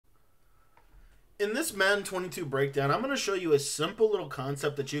In this Madden 22 breakdown, I'm going to show you a simple little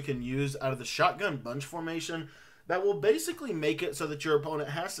concept that you can use out of the shotgun bunch formation that will basically make it so that your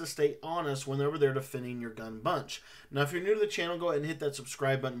opponent has to stay honest whenever they're defending your gun bunch. Now, if you're new to the channel, go ahead and hit that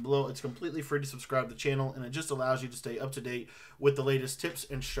subscribe button below. It's completely free to subscribe to the channel, and it just allows you to stay up to date with the latest tips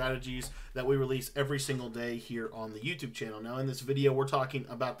and strategies that we release every single day here on the YouTube channel. Now, in this video, we're talking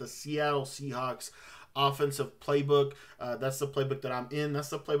about the Seattle Seahawks offensive playbook. That's the playbook that I'm in. That's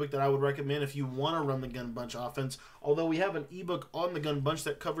the playbook that I would recommend if you want to run the gun bunch offense. Although we have an ebook on the gun bunch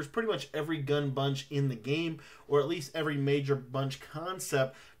that covers pretty much every gun bunch in the game, or at least every major bunch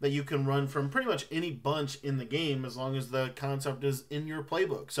concept that you can run from pretty much any bunch in the game, as long as the concept is in your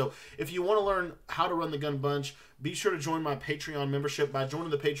playbook. So if you want to learn how to run the gun bunch, be sure to join my Patreon membership. By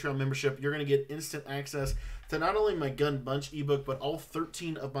joining the Patreon membership, you're going to get instant access to not only my gun bunch ebook, but all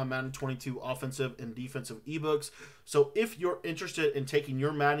 13 of my Madden 22 offensive and defensive ebooks. So if you're interested in taking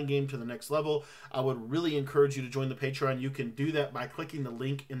your Madden game to the next level, I would really encourage you to join the Patreon. You can do that by clicking the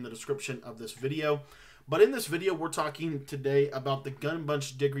link in the description of this video. But in this video, we're talking today about the gun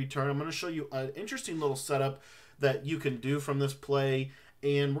bunch dig return. I'm going to show you an interesting little setup that you can do from this play,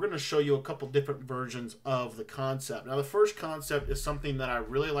 and we're going to show you a couple different versions of the concept. Now, the first concept is something that I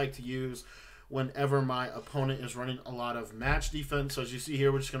really like to use whenever my opponent is running a lot of match defense. So as you see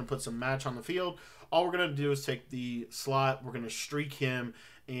here, we're just going to put some match on the field. All we're going to do is take the slot, we're going to streak him,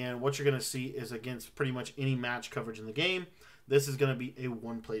 and what you're going to see is against pretty much any match coverage in the game, this is going to be a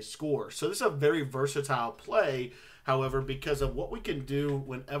one-play score. So this is a very versatile play, however, because of what we can do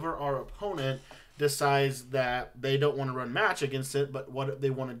whenever our opponent decides that they don't want to run match against it, but what they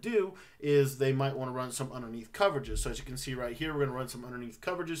want to do is they might want to run some underneath coverages. So as you can see right here, we're going to run some underneath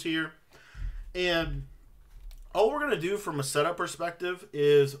coverages here. And all we're going to do from a setup perspective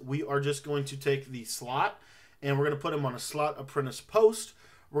is we are just going to take the slot and we're going to put him on a slot apprentice post.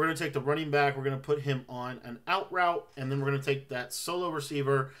 We're going to take the running back, we're going to put him on an out route, and then we're going to take that solo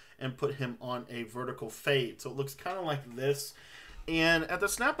receiver and put him on a vertical fade. So it looks kind of like this. And at the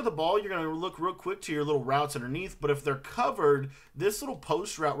snap of the ball, you're going to look real quick to your little routes underneath. But if they're covered, this little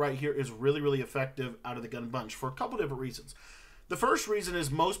post route right here is really, really effective out of the gun bunch for a couple different reasons. The first reason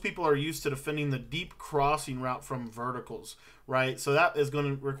is most people are used to defending the deep crossing route from verticals, right? So that is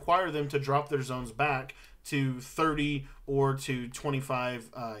going to require them to drop their zones back to 30 or to 25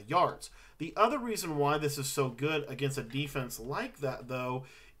 yards. The other reason why this is so good against a defense like that, though,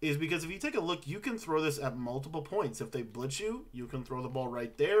 is because if you take a look, you can throw this at multiple points. If they blitz you, you can throw the ball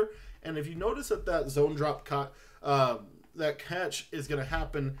right there. And if you notice that that zone drop that catch is going to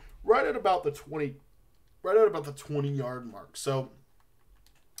happen right at about the 20-yard mark. So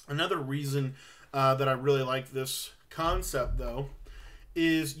another reason that I really like this concept, though,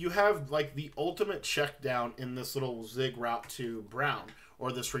 is you have like the ultimate check down in this little zig route to Brown,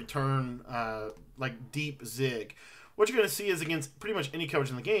 or this return like deep zig. What you're going to see is against pretty much any coverage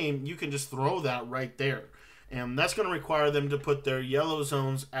in the game, you can just throw that right there. And that's going to require them to put their yellow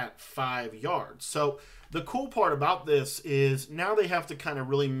zones at 5 yards. So the cool part about this is now they have to kind of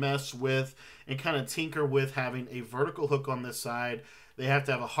really mess with and kind of tinker with having a vertical hook on this side. They have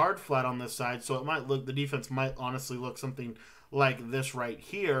to have a hard flat on this side. So it might look, the defense might honestly look something like this right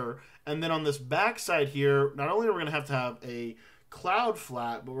here. And then on this back side here, not only are we going to have a cloud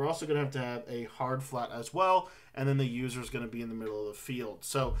flat, but we're also going to have a hard flat as well. And then the user is going to be in the middle of the field.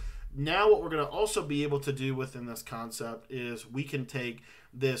 So now what we're going to also be able to do within this concept is we can take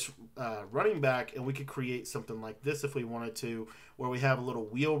this running back and we could create something like this if we wanted to, where we have a little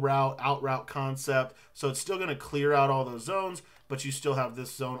wheel route, out route concept. So it's still going to clear out all those zones, but you still have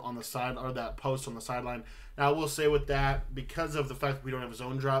this zone on the side, or that post on the sideline. Now I will say with that, because of the fact that we don't have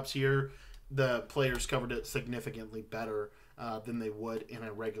zone drops here, the players covered it significantly better than they would in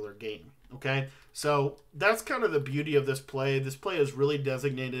a regular game. Okay, so that's kind of the beauty of this play. This play is really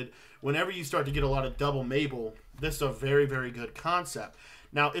designated whenever you start to get a lot of double Mabel. This is a very, very good concept.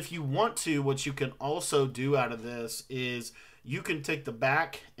 Now, if you want to, what you can also do out of this is you can take the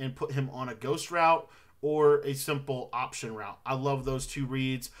back and put him on a ghost route or a simple option route. I love those two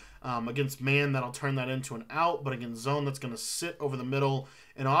reads. Against man, that'll turn that into an out, but against zone, that's going to sit over the middle,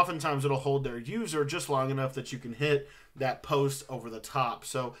 and oftentimes it'll hold their user just long enough that you can hit that post over the top.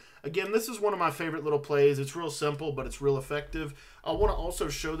 So again, this is one of my favorite little plays. It's real simple, but it's real effective. I want to also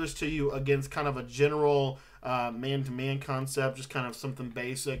show this to you against kind of a general man-to-man concept, just kind of something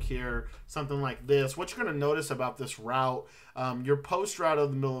basic here, something like this. What you're going to notice about this route, your post route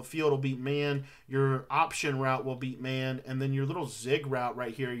of the middle of the field will beat man, your option route will beat man, and then your little zig route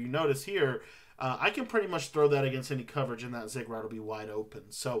right here, you notice here, I can pretty much throw that against any coverage, and that zig route will be wide open.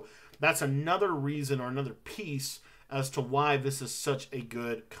 So that's another reason, or another piece as to why this is such a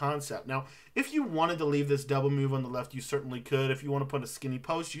good concept. Now, if you wanted to leave this double move on the left, you certainly could. If you want to put a skinny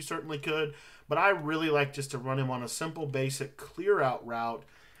post, you certainly could. But I really like just to run him on a simple, basic, clear out route.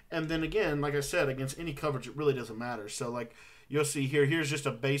 And then again, like I said, against any coverage, it really doesn't matter. So like you'll see here, here's just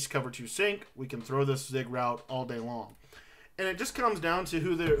a base cover 2 sink. We can throw this zig route all day long. And it just comes down to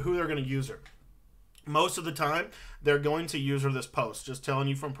who they're going to use her. Most of the time, they're going to use her this post. Just telling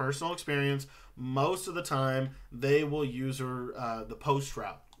you from personal experience, most of the time, they will use her the post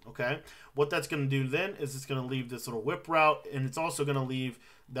route, okay? What that's going to do then is it's going to leave this little whip route, and it's also going to leave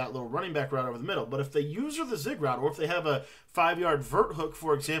that little running back route over the middle. But if they use her the zig route, or if they have a 5-yard vert hook,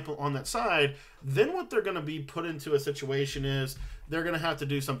 for example, on that side, then what they're going to be put into a situation is they're going to have to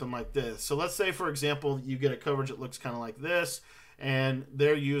do something like this. So let's say, for example, you get a coverage that looks kind of like this, and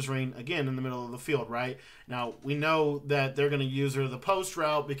they're using, again, in the middle of the field, right? Now, we know that they're going to use her the post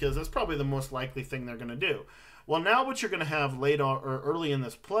route because that's probably the most likely thing they're going to do. Well, now what you're going to have late on or early in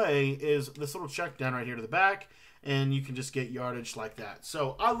this play is this little check down right here to the back, and you can just get yardage like that.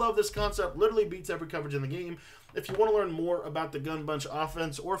 So I love this concept. Literally beats every coverage in the game. If you want to learn more about the Gun Bunch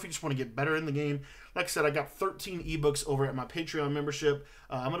offense, or if you just want to get better in the game, like I said, I got 13 ebooks over at my Patreon membership.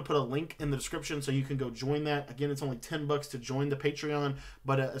 I'm going to put a link in the description so you can go join that. Again, it's only $10 to join the Patreon,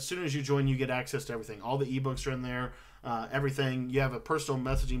 but as soon as you join, you get access to everything. All the ebooks are in there. Everything. You have a personal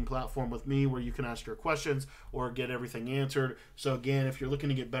messaging platform with me where you can ask your questions or get everything answered. So again, if you're looking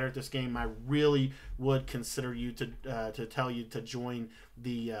to get better at this game, I really would consider you to tell you to join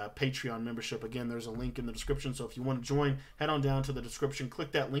the Patreon membership. Again, there's a link in the description. So if you want to join, head on down to the description,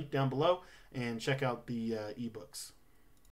 click that link down below, and check out the ebooks.